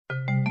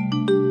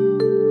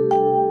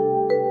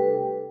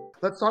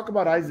Let's talk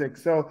about Isaac.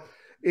 So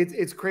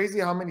it's crazy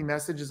how many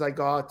messages I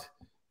got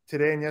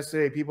today and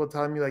yesterday. People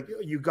telling me like,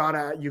 you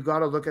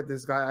gotta look at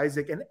this guy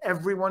Isaac, and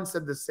everyone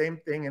said the same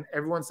thing, and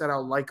everyone said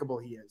how likable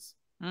he is.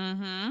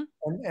 Mm-hmm.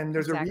 And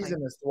there's a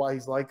reason as to why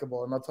he's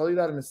likable, and I'll tell you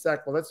that in a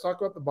sec. But let's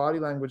talk about the body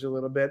language a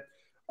little bit.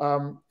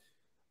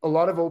 A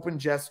lot of open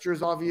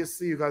gestures,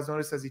 obviously. You guys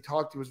noticed as he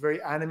talked, he was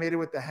very animated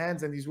with the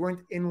hands, and these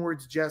weren't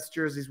inwards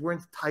gestures. These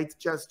weren't tight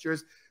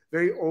gestures.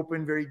 Very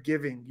open, very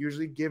giving.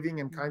 Usually giving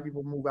and kind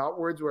people move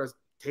outwards, whereas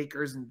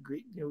takers and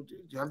you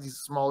have these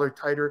smaller,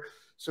 tighter.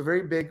 So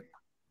very big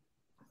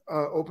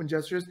open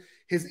gestures.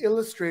 His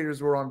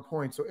illustrators were on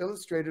point. So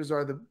illustrators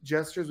are the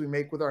gestures we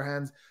make with our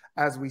hands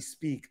as we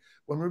speak.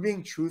 When we're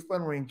being truthful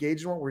and we're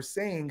engaged in what we're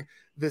saying,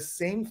 the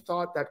same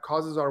thought that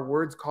causes our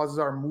words causes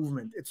our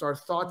movement. It's our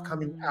thought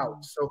coming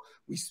out. So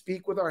we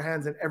speak with our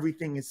hands and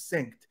everything is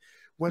synced.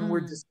 When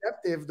we're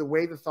deceptive, the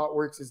way the thought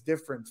works is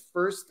different.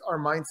 First, our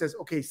mind says,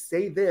 okay,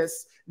 say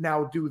this,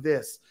 now do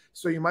this.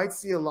 So you might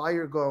see a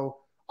liar go,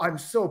 I'm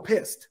so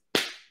pissed.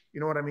 You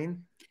know what I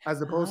mean?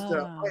 As opposed to,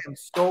 I am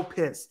so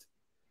pissed.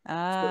 So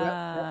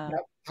that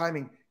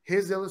timing.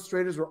 His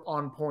illustrators were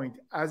on point.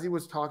 As he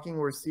was talking,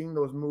 we're seeing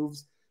those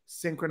moves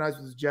synchronized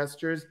with his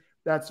gestures.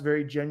 That's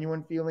very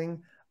genuine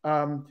feeling.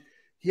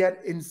 He had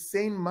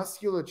insane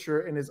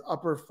musculature in his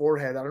upper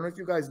forehead. I don't know if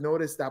you guys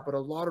noticed that, but a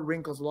lot of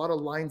wrinkles, a lot of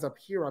lines up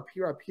here, up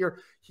here, up here.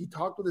 He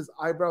talked with his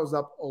eyebrows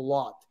up a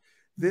lot.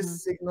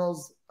 This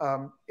signals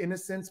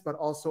innocence, but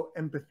also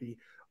empathy.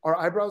 Our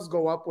eyebrows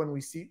go up when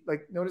we see,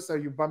 like, notice how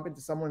you bump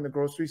into someone in the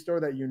grocery store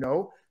that you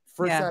know.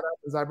 First time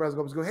his eyebrows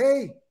go up, go,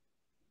 hey,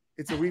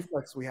 it's a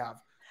reflex we have.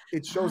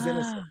 It shows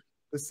innocence.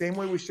 The same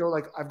way we show,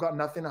 like, I've got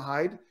nothing to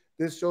hide.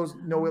 This shows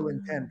no ill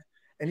intent.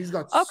 And he's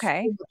got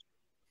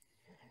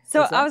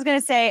So I was going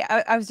to say,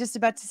 I was just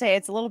about to say,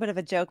 it's a little bit of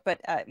a joke,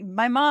 but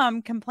my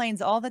mom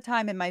complains all the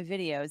time in my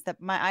videos that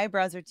my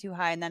eyebrows are too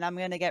high and then I'm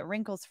going to get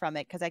wrinkles from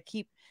it because I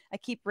keep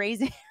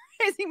raising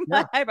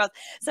my eyebrows.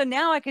 So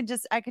now I can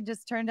just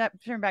turn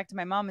back to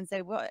my mom and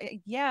say, well,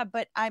 yeah,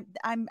 but I'm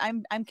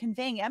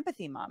conveying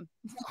empathy, Mom.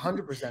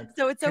 100%.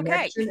 So it's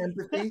okay.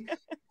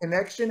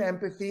 Connection,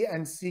 empathy,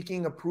 and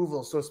seeking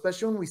approval. So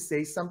especially when we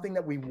say something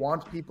that we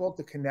want people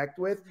to connect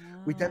with,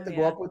 we tend to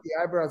go up with the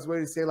eyebrows way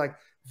to say like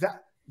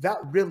that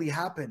really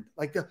happened.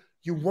 Like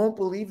you won't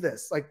believe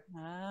this. Like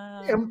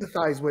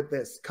empathize with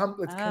this.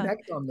 Let's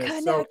connect on this.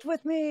 Connect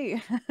with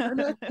me.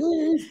 Connect,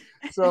 please.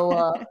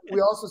 So we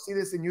also see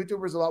this in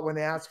YouTubers a lot when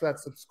they ask for that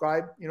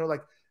subscribe. You know,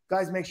 like,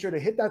 guys, make sure to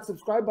hit that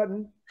subscribe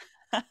button.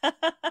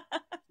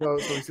 So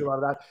we see a lot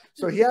of that.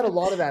 So he had a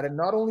lot of that, and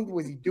not only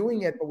was he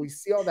doing it, but we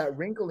see all that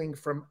wrinkling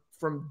from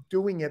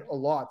doing it a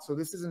lot. So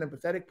this is an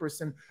empathetic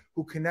person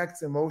who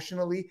connects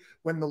emotionally.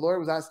 When the lawyer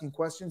was asking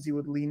questions, he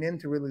would lean in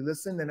to really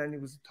listen, and then he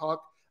was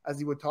talk. As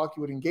he would talk,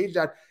 he would engage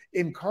that.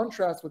 In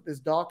contrast with this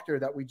doctor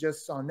that we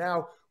just saw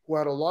now, who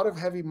had a lot of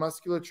heavy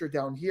musculature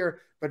down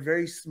here, but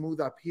very smooth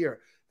up here.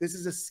 This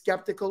is a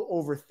skeptical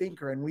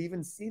overthinker. And we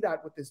even see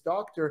that with this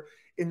doctor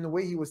in the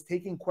way he was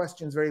taking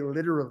questions very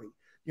literally.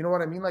 You know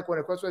what I mean? Like when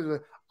a question was,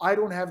 I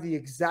don't have the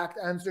exact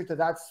answer to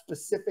that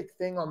specific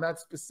thing on that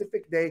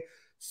specific day,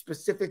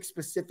 specific,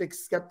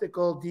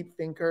 skeptical, deep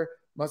thinker,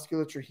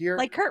 musculature here.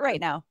 Like Kurt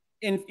right now.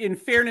 In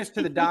fairness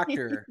to the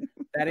doctor,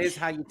 that is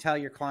how you tell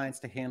your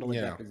clients to handle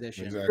a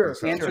deposition.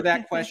 Exactly. Answer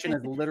that question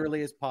as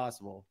literally as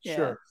possible.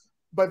 Sure.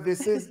 But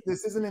this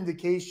is an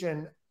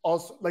indication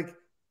also, like,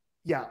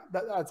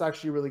 that's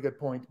actually a really good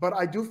point. But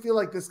I do feel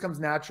like this comes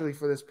naturally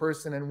for this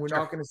person, and we're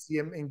not going to see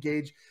him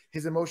engage.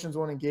 His emotions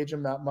won't engage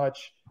him that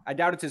much. I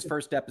doubt it's his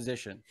first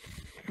deposition.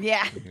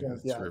 Yeah.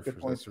 Good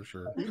point. That's for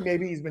sure.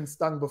 Maybe he's been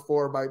stung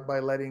before by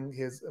letting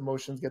his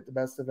emotions get the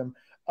best of him.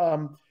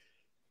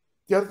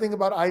 The other thing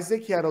about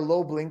Isaac, he had a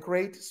low blink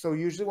rate. So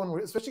usually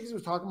especially because he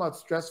was talking about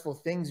stressful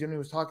things, you know, he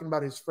was talking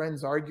about his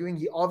friends arguing.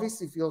 He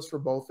obviously feels for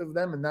both of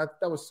them. And that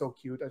was so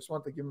cute. I just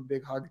want to give him a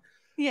big hug.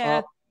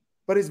 Yeah.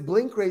 But his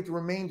blink rate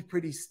remained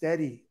pretty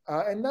steady.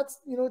 And that's,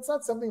 you know, it's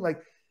not something I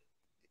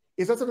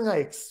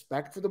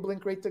expect for the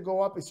blink rate to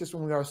go up. It's just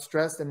when we are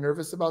stressed and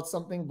nervous about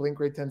something, blink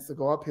rate tends to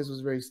go up. His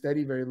was very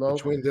steady, very low.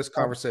 Between this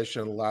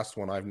conversation and the last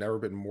one, I've never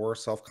been more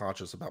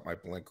self-conscious about my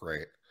blink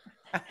rate.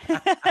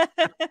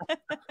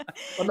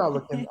 I'm not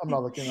looking.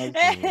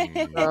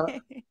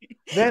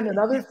 Then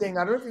another thing,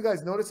 I don't know if you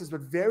guys noticed this,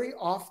 but very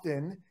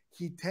often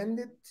he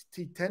tended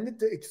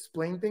to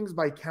explain things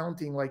by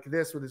counting like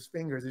this with his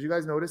fingers. Did you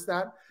guys notice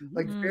that?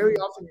 Like very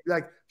often, he'd be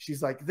like,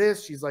 she's like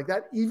this, she's like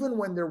that. Even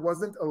when there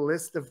wasn't a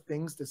list of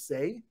things to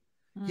say,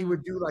 he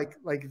would do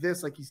like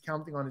this, like he's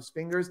counting on his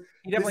fingers.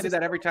 He definitely did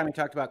that every time he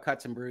talked about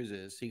cuts and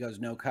bruises. He goes,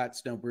 no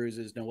cuts, no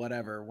bruises, no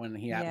whatever. When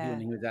he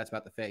was asked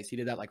about the face, he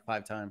did that like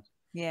 5 times.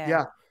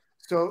 Yeah.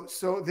 So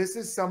this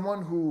is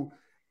someone who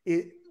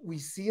we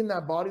see in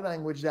that body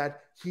language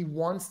that he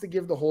wants to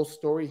give the whole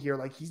story here.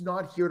 Like he's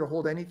not here to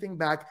hold anything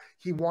back.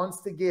 He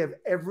wants to give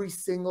every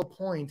single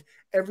point,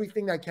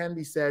 everything that can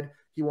be said.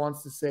 He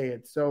wants to say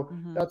it. So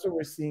that's what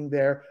we're seeing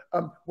there.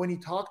 When he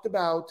talked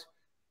about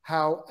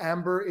how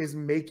Amber is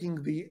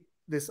making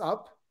this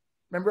up,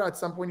 remember at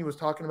some point he was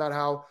talking about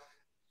how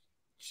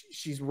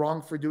she's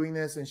wrong for doing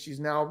this and she's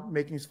now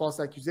making these false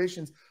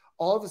accusations.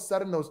 All of a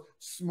sudden, those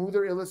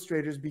smoother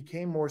illustrators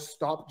became more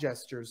stop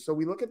gestures. So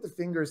we look at the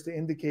fingers to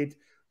indicate,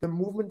 the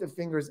movement of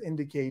fingers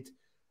indicate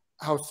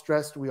how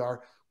stressed we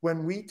are.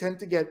 When we tend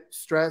to get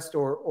stressed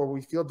or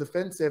we feel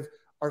defensive,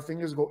 our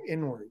fingers go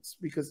inwards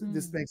because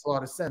this makes a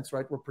lot of sense,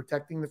 right? We're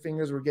protecting the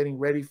fingers. We're getting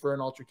ready for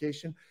an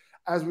altercation.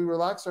 As we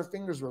relax, our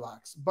fingers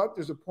relax. But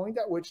there's a point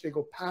at which they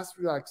go past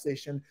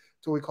relaxation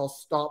to what we call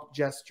stop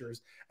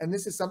gestures. And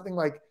this is something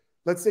like,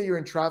 let's say you're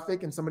in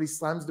traffic and somebody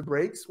slams the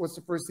brakes. What's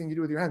the first thing you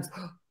do with your hands?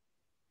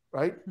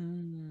 Right?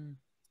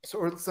 So,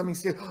 or something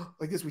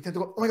like this, we tend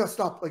to go, oh my God,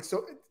 stop. Like,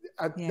 so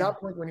at that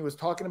point, when he was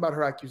talking about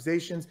her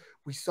accusations,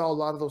 we saw a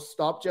lot of those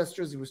stop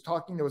gestures. He was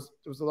talking, there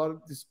was a lot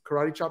of this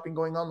karate chopping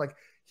going on. Like,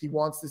 he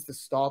wants this to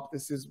stop.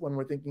 This is when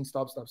we're thinking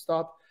stop, stop,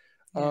 stop.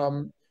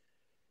 Yeah.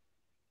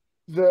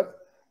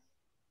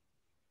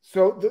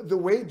 The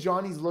way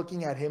Johnny's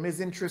looking at him is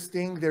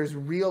interesting. There's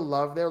real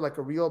love there, like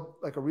a real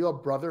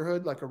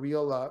brotherhood, like a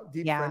real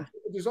deep friendship.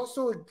 There's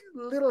also a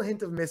little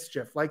hint of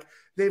mischief, like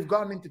they've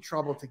gotten into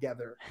trouble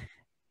together.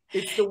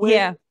 It's the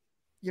way,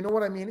 you know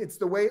what I mean? It's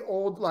the way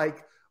old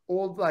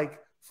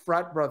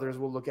frat brothers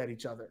will look at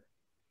each other.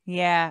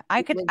 Yeah,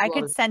 I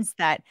could sense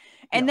that.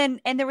 And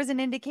then there was an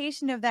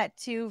indication of that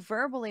too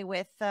verbally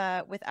with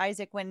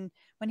Isaac when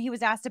he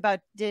was asked about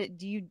did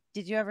you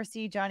ever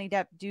see Johnny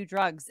Depp do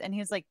drugs, and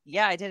he was like,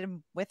 yeah, I did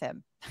them with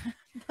him.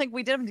 Like,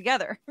 we did them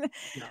together.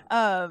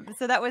 So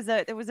there was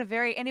a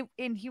very,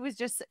 and he was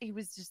just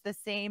the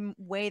same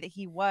way that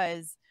he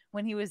was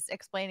when he was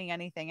explaining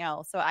anything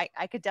else. So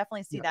I could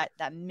definitely see that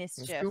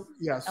mischief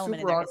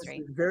element in their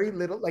history. Very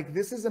little, like,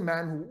 this is a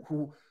man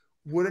who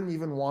wouldn't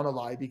even want to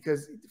lie,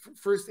 because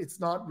first, it's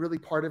not really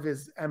part of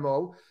his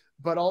MO,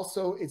 but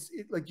also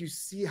like you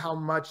see how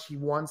much he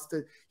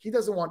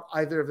doesn't want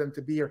either of them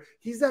to be here.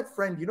 He's that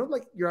friend, you know,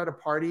 like you're at a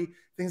party,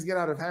 things get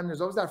out of hand. There's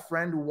always that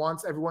friend who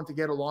wants everyone to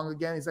get along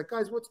again. He's like,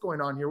 guys, what's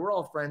going on here? We're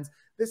all friends.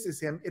 This is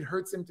him. It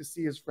hurts him to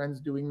see his friends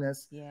doing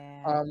this.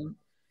 Yeah.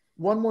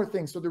 One more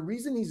thing. So the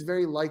reason he's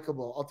very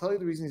likable, I'll tell you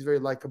the reason he's very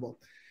likable.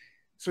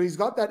 So he's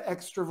got that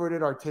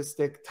extroverted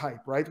artistic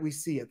type, right? We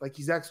see it. Like,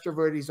 he's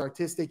extroverted, he's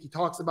artistic, he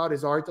talks about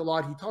his art a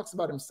lot, he talks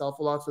about himself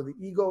a lot, so the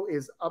ego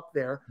is up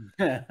there.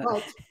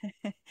 But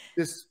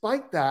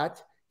despite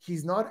that,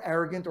 he's not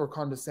arrogant or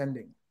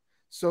condescending.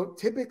 So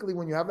typically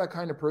when you have that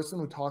kind of person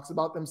who talks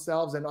about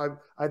themselves, and I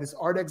had this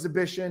art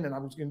exhibition and I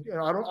was going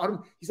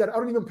to, he said, I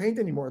don't even paint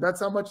anymore. That's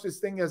how much this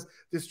thing has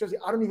distressed me.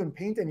 I don't even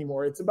paint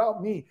anymore. It's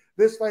about me.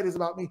 This fight is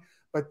about me.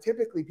 But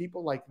typically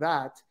people like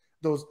that,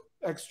 those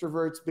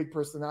extroverts, big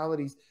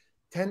personalities,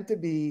 tend to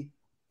be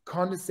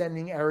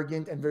condescending,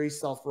 arrogant, and very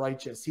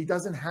self-righteous. He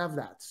doesn't have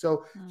that.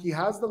 So he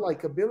has the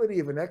likability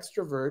of an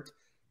extrovert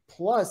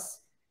plus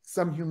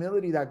some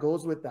humility that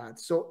goes with that.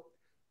 So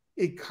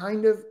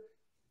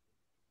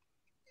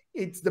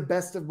it's the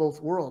best of both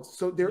worlds.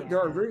 So there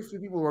are very few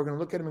people who are going to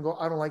look at him and go,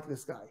 I don't like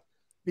this guy,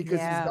 because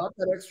he's got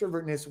that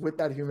extrovertness with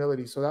that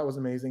humility. So that was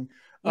amazing.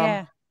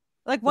 Yeah.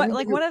 One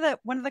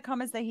of the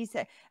comments that he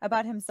said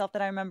about himself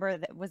that I remember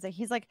that was that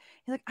he's like,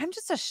 I'm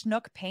just a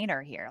schnook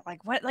painter here.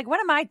 What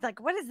am I,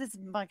 like, what is this?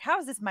 Like, how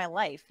is this my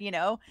life? You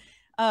know?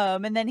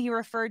 And then he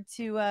referred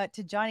to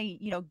Johnny,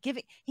 you know,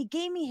 he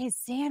gave me his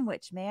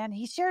sandwich, man.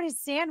 He shared his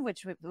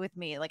sandwich with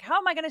me. Like, how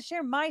am I going to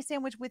share my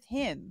sandwich with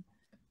him?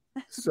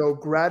 So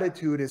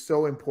gratitude is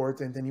so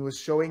important. And he was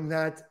showing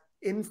that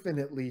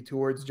infinitely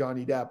towards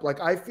Johnny Depp. Like,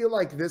 I feel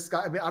like this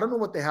guy, I mean, I don't know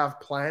what they have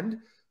planned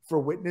for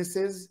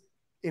witnesses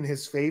in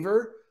his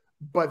favor,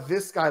 but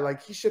this guy,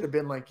 like, he should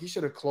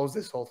have closed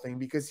this whole thing,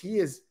 because he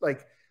is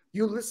like,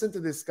 you listen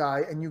to this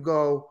guy and you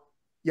go,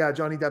 yeah,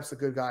 Johnny Depp's a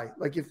good guy.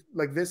 Like, if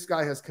like this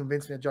guy has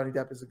convinced me that Johnny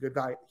Depp is a good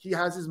guy. He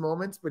has his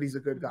moments, but he's a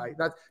good guy.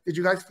 Did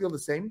you guys feel the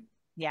same?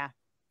 Yeah.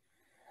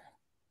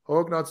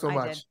 Hogue, not so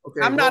much.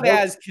 Okay, I'm not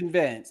as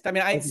convinced. I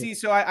mean,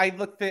 I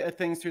look at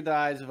things through the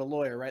eyes of a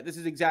lawyer, right? This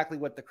is exactly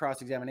what the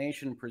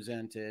cross-examination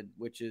presented,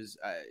 which is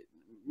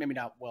maybe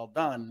not well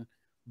done,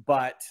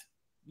 but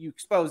you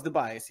expose the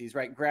biases,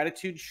 right?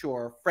 Gratitude,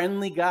 sure.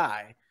 Friendly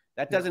guy.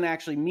 That doesn't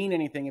actually mean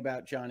anything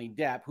about Johnny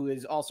Depp, who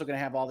is also going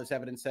to have all this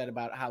evidence said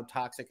about how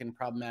toxic and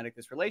problematic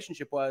this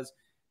relationship was.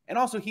 And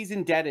also, he's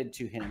indebted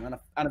to him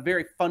on a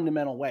very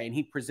fundamental way. And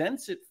he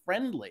presents it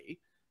friendly,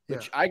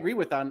 which I agree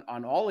with on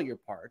all of your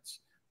parts.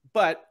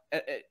 But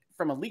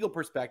from a legal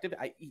perspective,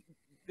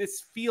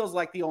 this feels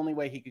like the only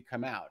way he could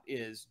come out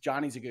is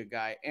Johnny's a good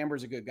guy,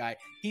 Amber's a good guy.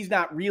 He's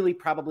not really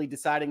probably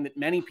deciding that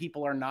many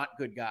people are not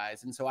good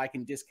guys. And so I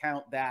can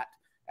discount that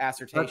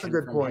assertion. That's a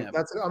good point.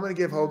 I'm going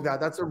to give Hogue that.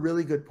 That's a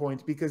really good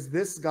point, because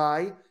this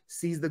guy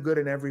sees the good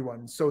in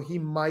everyone. So he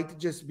might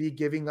just be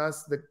giving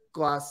us the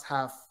glass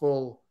half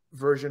full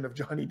version of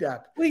Johnny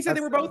Depp. Well, he said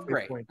they were both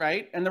great,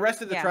 right? And the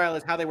rest of the trial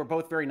is how they were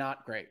both very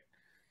not great.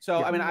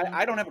 So, I mean,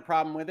 I don't have a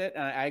problem with it.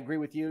 And I agree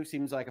with you.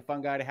 Seems like a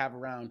fun guy to have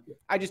around.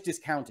 I just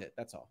discount it.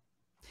 That's all.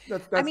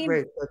 That's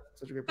great. That's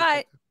such a great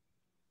perspective.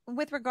 But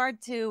with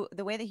regard to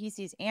the way that he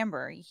sees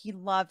Amber, he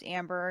loved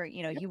Amber.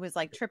 You know, he was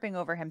like tripping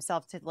over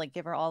himself to like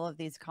give her all of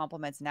these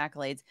compliments and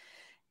accolades.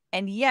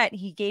 And yet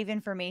he gave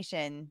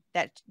information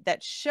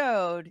that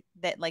showed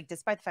that, like,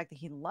 despite the fact that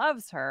he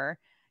loves her,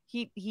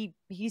 he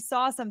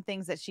saw some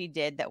things that she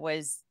did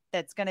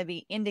that's going to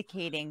be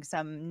indicating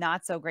some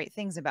not so great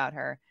things about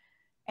her.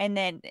 And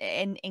then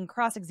in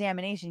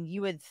cross-examination,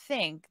 you would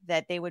think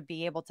that they would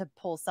be able to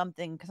pull some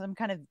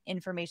kind of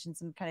information,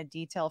 some kind of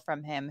detail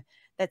from him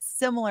that's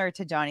similar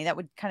to Johnny that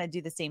would kind of do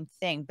the same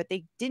thing, but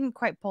they didn't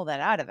quite pull that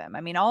out of him.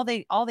 I mean, all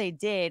they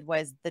did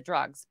was the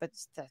drugs, but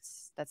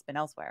that's been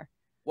elsewhere.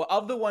 Well,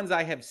 of the ones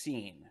I have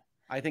seen,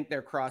 I think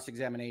their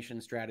cross-examination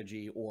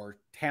strategy or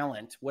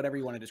talent, whatever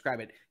you want to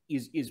describe it,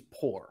 is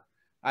poor.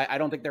 I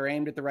don't think they're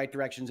aimed at the right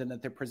directions, and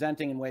that they're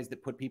presenting in ways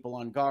that put people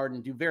on guard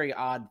and do very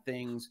odd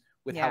things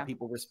with how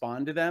people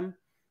respond to them.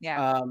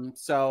 Yeah.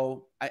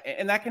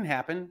 And that can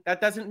happen. That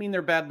doesn't mean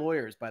they're bad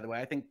lawyers, by the way.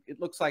 I think it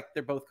looks like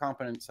they're both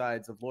competent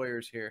sides of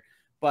lawyers here,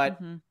 but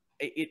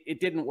it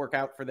didn't work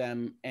out for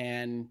them.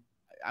 And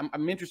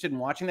I'm interested in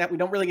watching that. We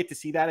don't really get to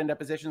see that in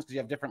depositions because you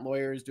have different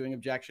lawyers doing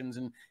objections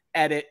and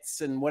edits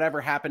and whatever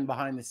happened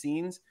behind the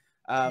scenes.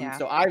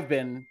 So I've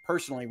been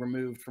personally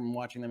removed from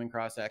watching them in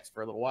cross-ex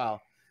for a little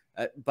while.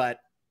 But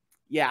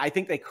yeah, I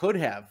think they could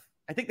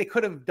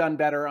have done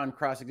better on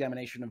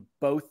cross-examination of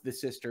both the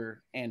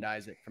sister and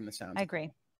Isaac from the sound. I agree.